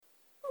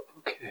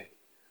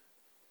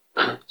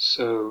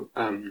So,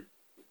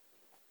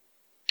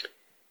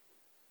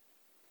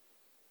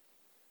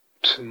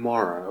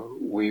 tomorrow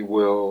we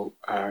will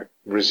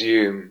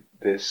resume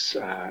this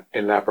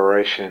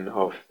elaboration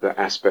of the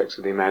aspects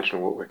of the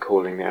imaginal, what we're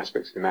calling the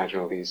aspects of the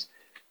imaginal, these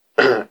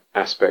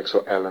aspects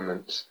or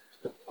elements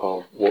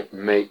of what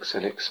makes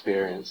an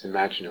experience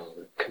imaginal,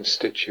 the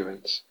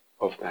constituents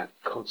of that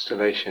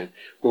constellation.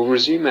 We'll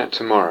resume that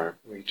tomorrow.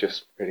 We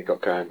just really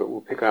got going, but we'll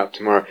pick it up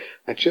tomorrow.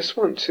 I just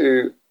want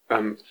to,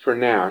 for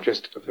now,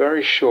 just a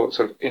very short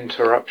sort of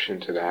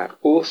interruption to that,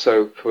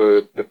 also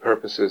for the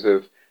purposes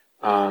of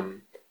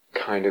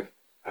kind of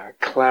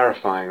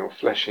clarifying or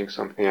fleshing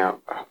something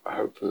out,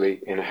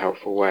 hopefully in a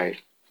helpful way.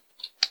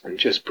 And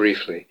just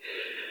briefly,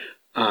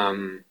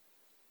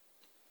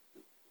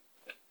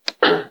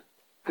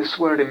 this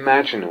word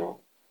imaginal,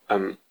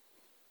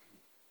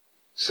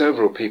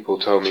 several people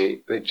told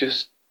me they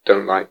just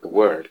don't like the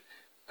word.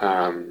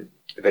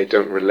 They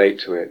don't relate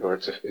to it, or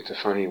it's a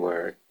funny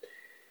word.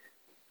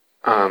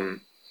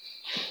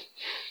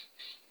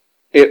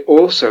 It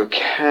also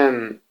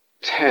can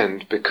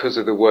tend, because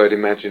of the word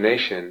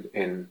imagination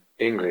in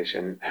English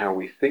and how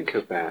we think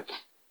of that,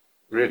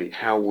 really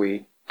how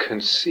we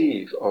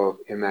conceive of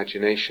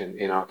imagination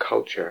in our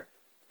culture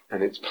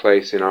and its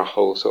place in our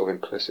whole sort of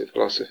implicit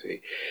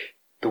philosophy.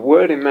 The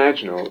word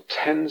imaginal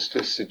tends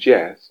to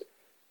suggest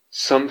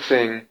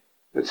something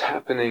that's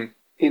happening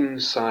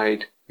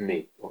inside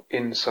me, or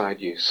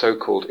inside you,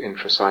 so-called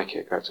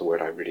intrapsychic. That's a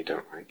word I really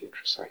don't like,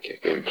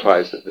 intrapsychic. It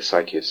implies that the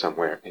psyche is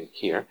somewhere in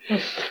here.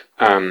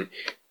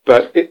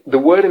 But the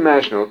word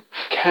imaginal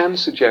can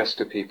suggest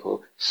to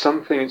people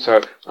something,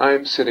 so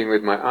I'm sitting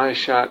with my eyes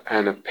shut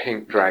and a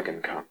pink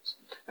dragon comes.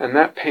 And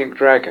that pink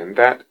dragon,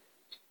 that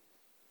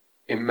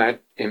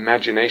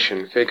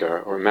imagination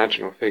figure, or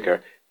imaginal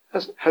figure,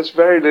 has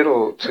very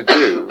little to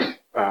do,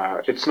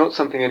 it's not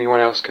something anyone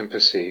else can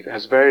perceive, it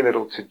has very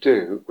little to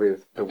do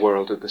with the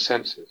world of the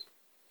senses.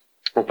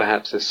 Or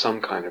perhaps there's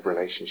some kind of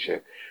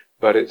relationship,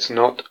 but it's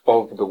not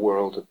of the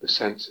world of the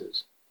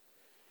senses.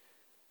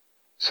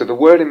 So the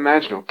word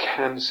imaginal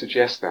can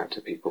suggest that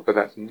to people, but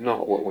that's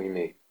not what we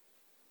mean.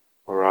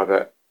 Or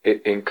rather,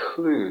 it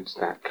includes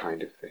that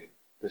kind of thing,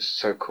 the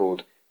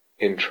so-called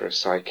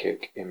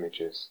intrapsychic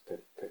images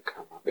that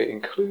come up. It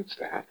includes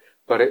that,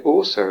 but it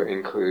also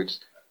includes,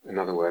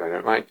 another word I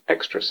don't like,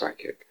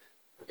 extrapsychic.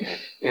 Okay.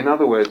 In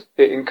other words,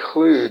 it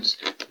includes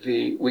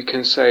we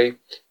can say,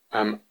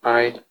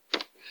 I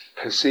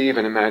perceive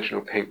an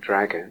imaginal pink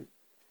dragon.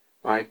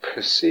 I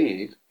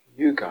perceive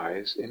you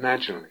guys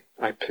imaginally.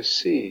 I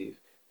perceive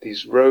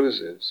these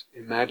roses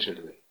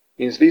imaginally.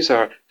 Means these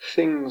are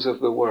things of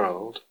the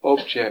world,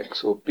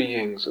 objects or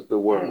beings of the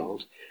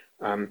world,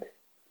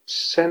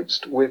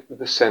 sensed with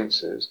the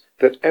senses,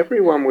 that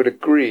everyone would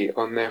agree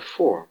on their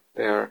form.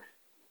 They are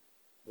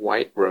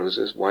white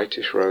roses,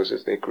 whitish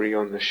roses, they agree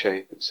on the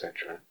shape,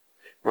 etc.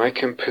 I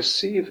can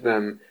perceive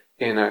them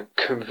in a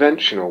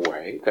conventional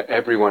way that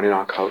everyone in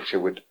our culture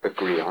would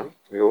agree on.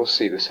 We all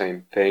see the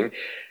same thing.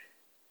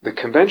 The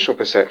conventional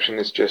perception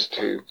is just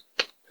to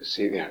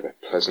perceive, they're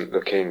pleasant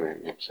looking,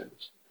 they're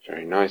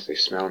very nice, they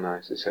smell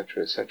nice,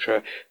 etc.,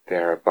 etc.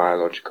 They're a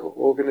biological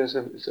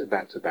organism, so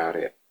that's about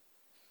it.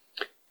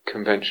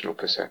 Conventional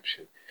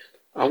perception.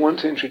 I want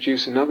to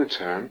introduce another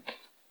term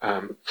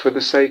for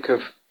the sake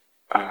of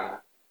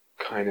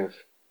kind of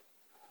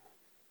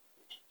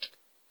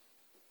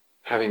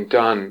having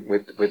done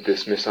with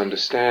this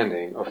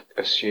misunderstanding of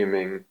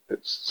assuming, that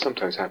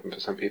sometimes happens for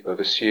some people, of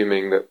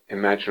assuming that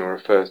imaginal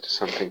refers to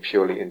something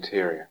purely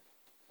interior.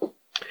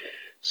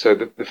 So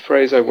the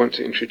phrase I want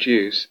to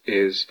introduce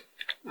is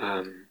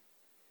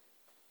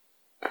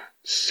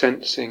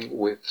sensing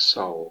with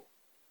soul.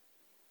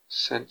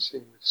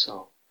 Sensing with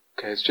soul.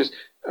 Okay, it's just,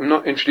 I'm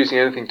not introducing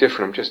anything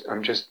different,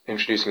 I'm just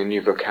introducing a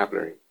new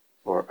vocabulary,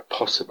 or a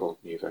possible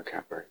new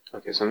vocabulary.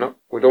 Okay, so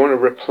we don't want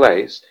to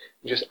replace,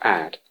 just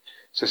add.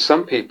 So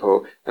some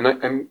people, and I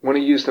want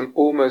to use them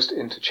almost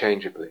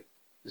interchangeably,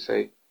 to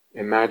say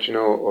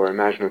imaginal or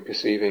imaginal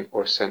perceiving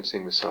or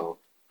sensing the soul.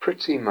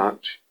 Pretty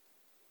much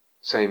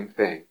same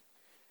thing.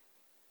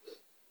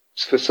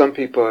 For some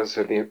people, as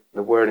I said,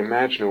 the word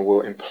imaginal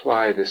will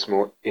imply this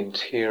more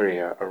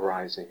interior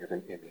arising of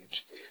an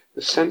image.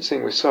 The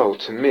sensing with soul,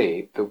 to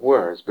me, the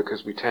words,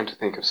 because we tend to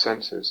think of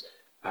senses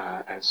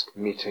as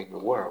meeting the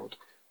world,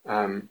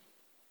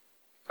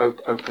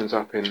 opens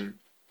up in,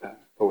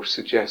 or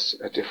suggests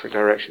a different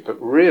direction.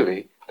 But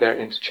really, they're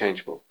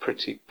interchangeable,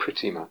 pretty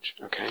much,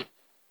 okay?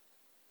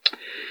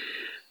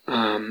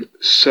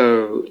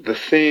 So the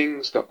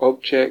things, the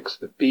objects,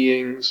 the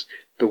beings,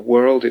 the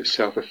world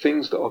itself, the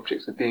things, the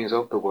objects, the beings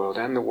of the world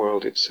and the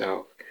world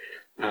itself,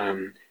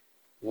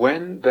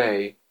 when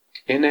they,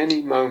 in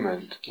any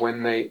moment,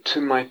 when they,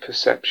 to my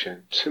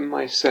perception, to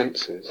my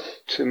senses,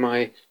 to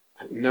my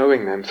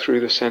knowing them through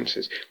the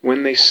senses,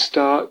 when they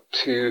start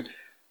to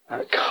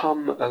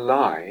come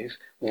alive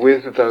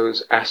with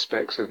those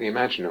aspects of the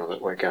imaginal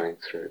that we're going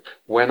through.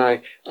 When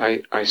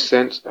I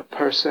sense a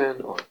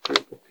person or a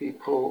group of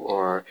people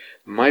or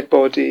my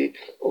body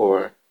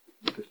or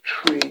the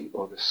tree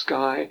or the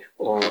sky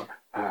or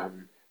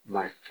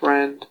my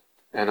friend,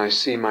 and I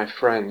see my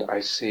friend,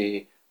 I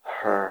see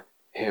her,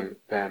 him,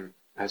 them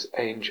as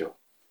angel.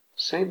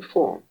 Same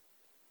form.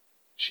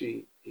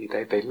 They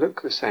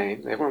look the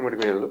same. Everyone would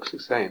agree it looks the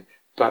same.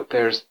 But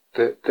there's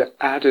the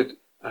added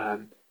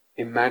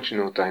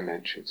imaginal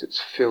dimensions. It's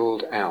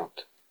filled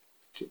out.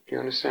 Do you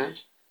understand?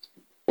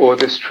 Or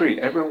this tree.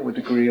 Everyone would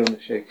agree on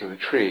the shape of the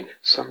tree.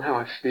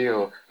 Somehow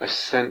I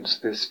sense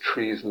this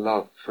tree's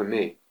love for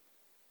me.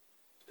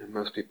 And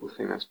most people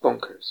think that's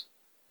bonkers.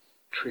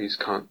 Trees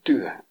can't do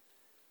that.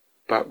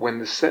 But when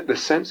the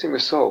sensing the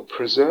soul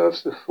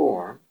preserves the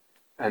form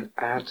and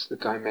adds the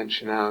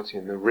dimensionality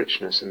and the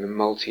richness and the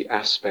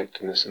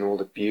multi-aspectness and all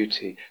the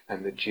beauty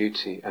and the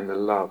duty and the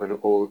love and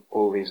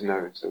all these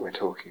nodes that we're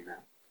talking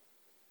about.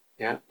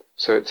 Yeah?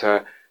 So it's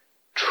a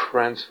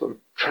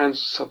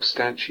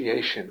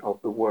transubstantiation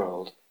of the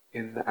world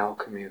in the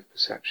alchemy of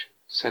perception,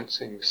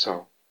 sensing the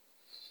soul.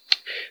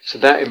 So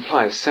that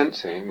implies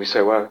sensing, we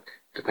say, well,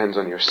 depends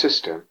on your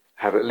system,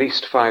 have at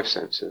least 5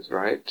 senses,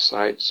 right?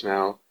 Sight,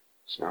 smell,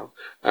 sight,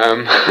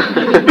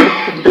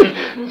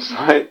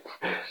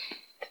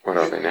 what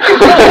are they now?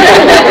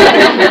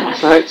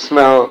 Sight,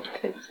 smell,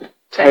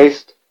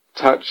 taste,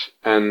 touch,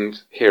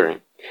 and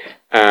hearing.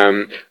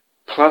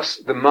 Plus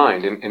the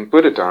mind. In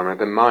Buddha Dharma,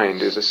 the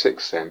mind is a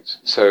 6th sense.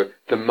 So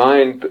the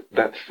mind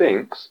that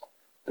thinks,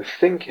 the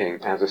thinking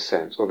as a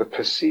sense, or the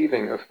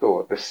perceiving of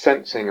thought, the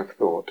sensing of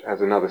thought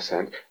as another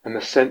sense, and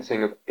the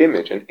sensing of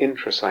image, an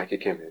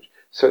intrapsychic image.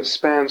 So it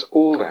spans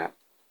all that.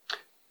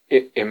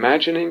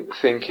 Imagining,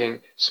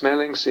 thinking,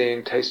 smelling,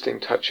 seeing, tasting,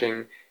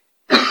 touching,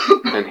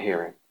 and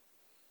hearing.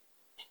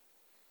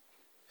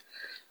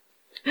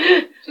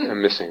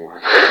 I'm missing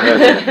one.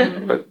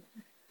 But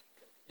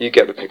you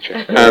get the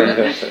picture.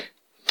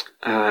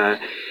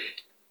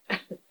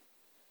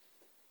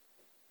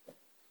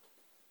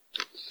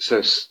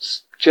 So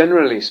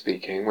generally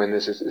speaking, when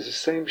it's the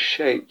same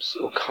shapes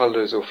or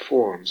colours or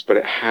forms, but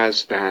it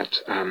has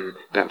that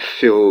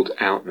filled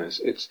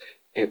outness. It's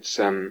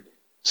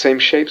same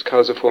shapes,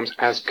 colours or forms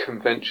as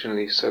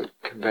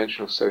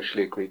conventional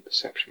socially agreed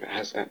perception. It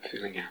has that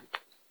filling out.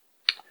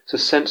 So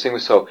sensing the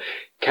soul.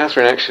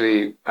 Catherine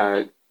actually,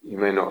 you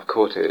may not have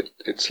caught it.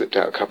 It slipped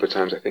out a couple of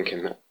times, I think,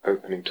 in the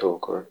opening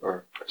talk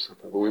or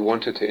something. But we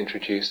wanted to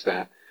introduce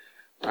that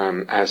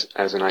as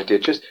an idea.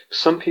 Just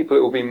some people,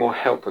 it will be more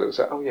helpful. It was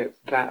like, oh yeah,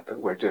 it's that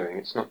we're doing.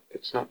 It's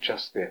not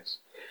just this.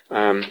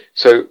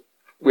 So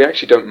we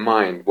actually don't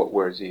mind what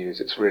words you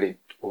use. It's really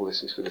all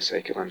this is for the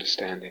sake of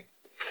understanding.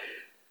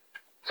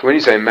 So when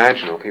you say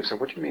imaginal, people say,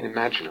 what do you mean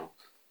imaginal?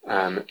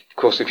 Of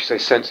course, if you say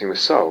sensing the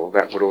soul,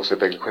 that would also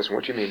beg the question,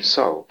 what do you mean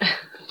soul?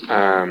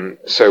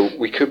 So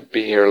we could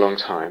be here a long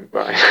time,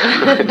 but I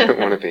don't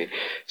want to be.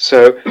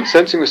 So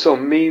sensing the soul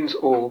means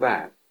all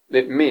that.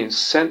 It means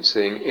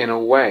sensing in a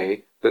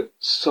way that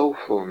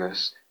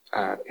soulfulness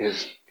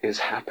is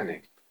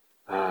happening.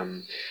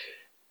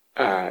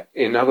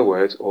 In other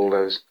words, all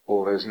those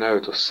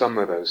nodes, or some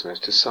of those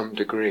nodes, to some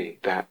degree,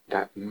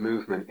 that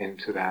movement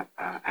into that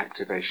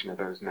activation of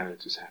those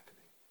nodes is happening.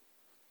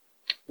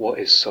 What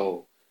is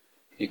soul?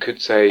 You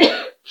could say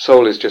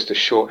soul is just a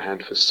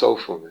shorthand for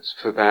soulfulness,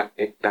 for that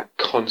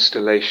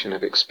constellation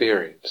of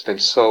experience. Then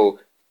soul,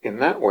 in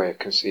that way of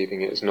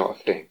conceiving it, is not a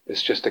thing.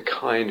 It's just a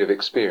kind of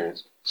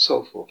experience,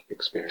 soulful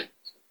experience,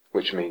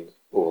 which means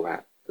all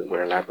that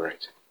we're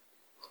elaborating.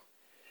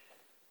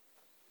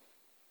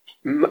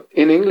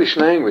 In English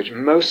language,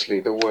 mostly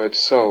the word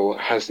soul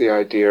has the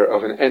idea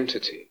of an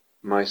entity.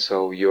 My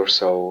soul, your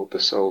soul, the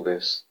soul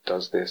this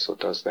or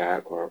does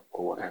that, or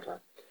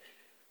whatever.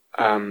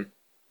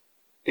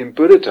 In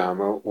Buddha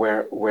Dharma,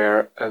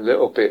 we're a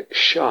little bit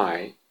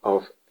shy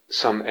of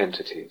some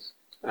entities.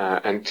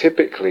 And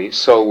typically,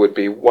 soul would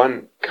be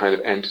one kind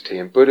of entity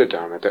in Buddha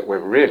Dharma that we're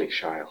really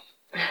shy of.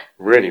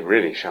 Really,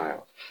 really shy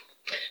of.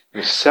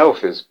 And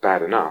self is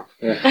bad enough.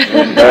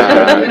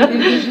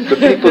 But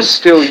people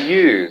still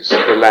use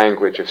the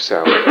language of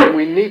self, and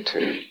we need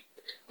to.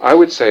 I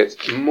would say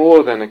it's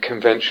more than a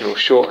conventional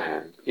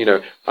shorthand.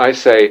 I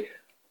say,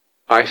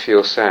 I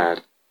feel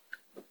sad.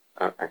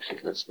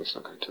 Actually, let's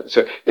not go into that.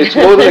 So it's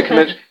more than a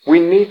convention. We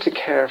need to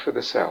care for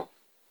the self.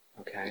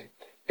 Okay,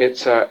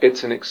 it's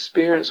an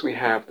experience we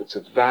have that's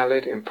a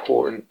valid,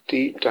 important,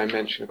 deep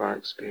dimension of our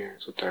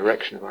experience or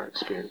direction of our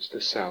experience.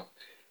 The self.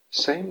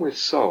 Same with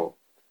soul.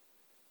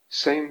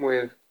 Same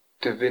with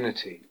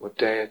divinity or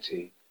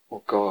deity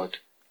or God.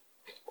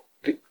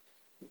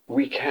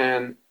 We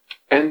can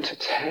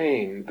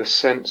entertain the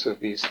sense of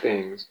these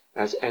things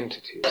as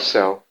entities: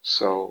 self,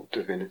 soul,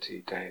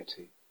 divinity,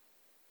 deity.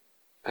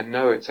 And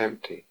know it's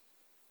empty.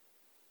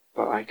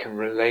 But I can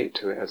relate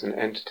to it as an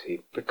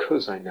entity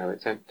because I know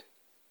it's empty.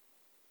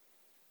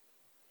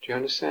 Do you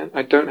understand?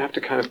 I don't have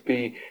to kind of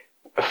be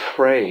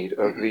afraid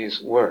of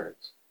these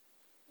words.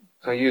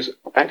 So I use,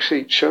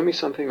 actually, show me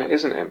something that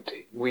isn't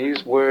empty. We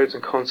use words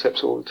and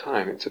concepts all the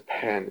time. It's a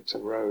pen, it's a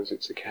rose,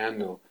 it's a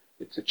candle,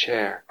 it's a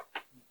chair.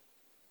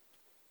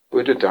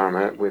 Buddha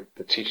Dharma, with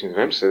the teachings of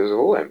emphasis, is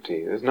all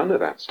empty. There's none of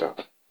that stuff,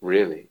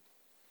 really.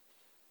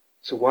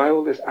 So why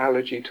all this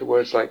allergy to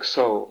words like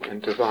soul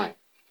and divine?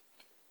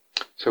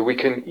 So we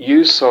can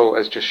use soul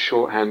as just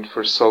shorthand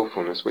for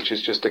soulfulness, which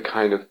is just a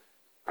kind of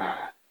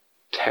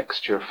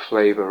texture,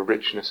 flavour,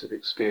 richness of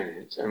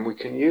experience. And we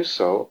can use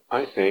soul,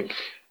 I think,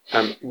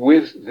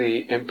 with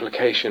the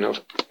implication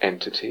of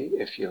entity,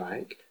 if you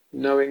like,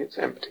 knowing it's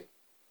empty.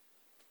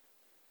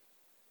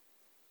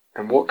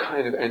 And what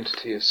kind of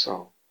entity is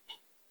soul?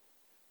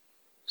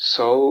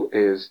 Soul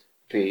is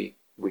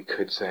we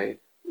could say,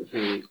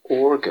 the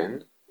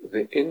organ,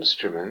 the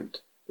instrument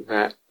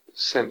that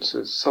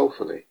senses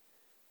soulfully.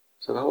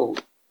 So the whole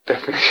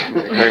definition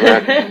going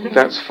around,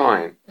 that's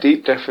fine.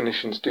 Deep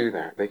definitions do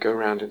that. They go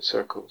round in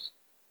circles.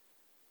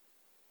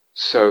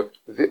 So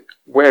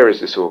where is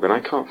this organ?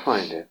 I can't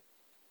find it.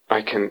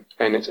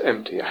 And it's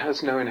empty. It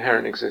has no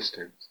inherent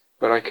existence.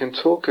 But I can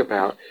talk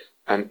about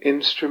an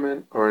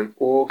instrument or an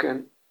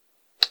organ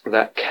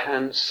that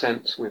can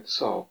sense with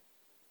soul.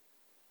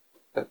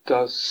 That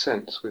does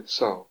sense with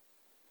soul.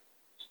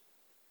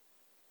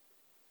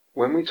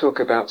 When we talk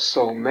about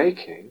soul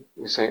making,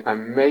 we say,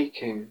 I'm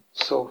making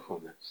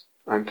soulfulness.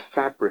 I'm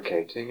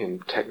fabricating, in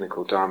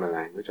technical Dharma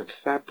language, I'm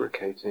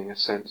fabricating a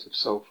sense of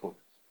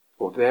soulfulness.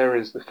 Or there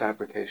is the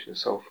fabrication of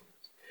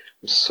soulfulness.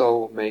 I'm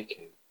soul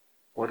making.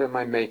 What am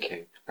I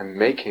making? I'm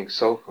making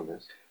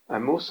soulfulness.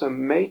 I'm also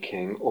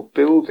making or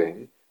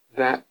building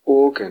that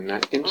organ,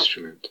 that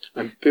instrument.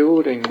 I'm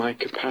building my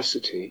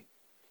capacity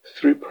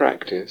through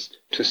practice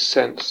to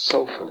sense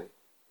soulfully.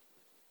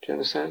 Do you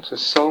understand? So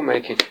soul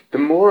making. The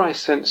more I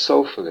sense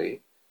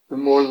soulfully, the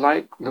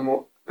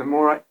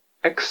more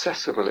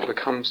accessible it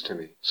becomes to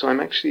me. So I'm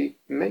actually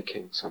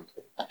making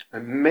something.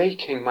 I'm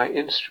making my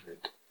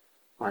instrument.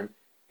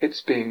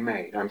 It's being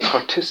made. I'm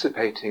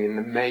participating in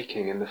the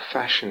making, in the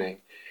fashioning,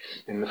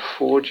 in the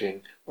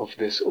forging of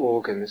this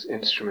organ, this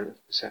instrument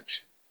of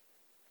perception.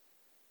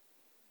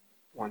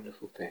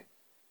 Wonderful thing.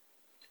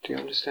 Do you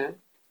understand?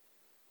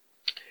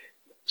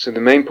 So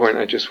the main point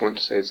I just want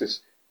to say is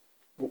this.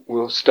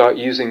 We'll start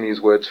using these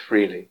words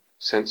freely,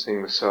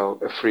 sensing the soul,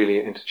 freely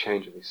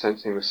interchangeably,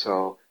 sensing the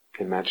soul,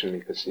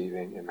 imaginally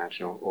perceiving,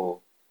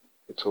 imaginal,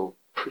 it's all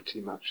pretty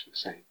much the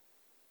same.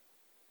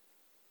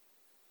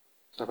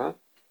 Ça va?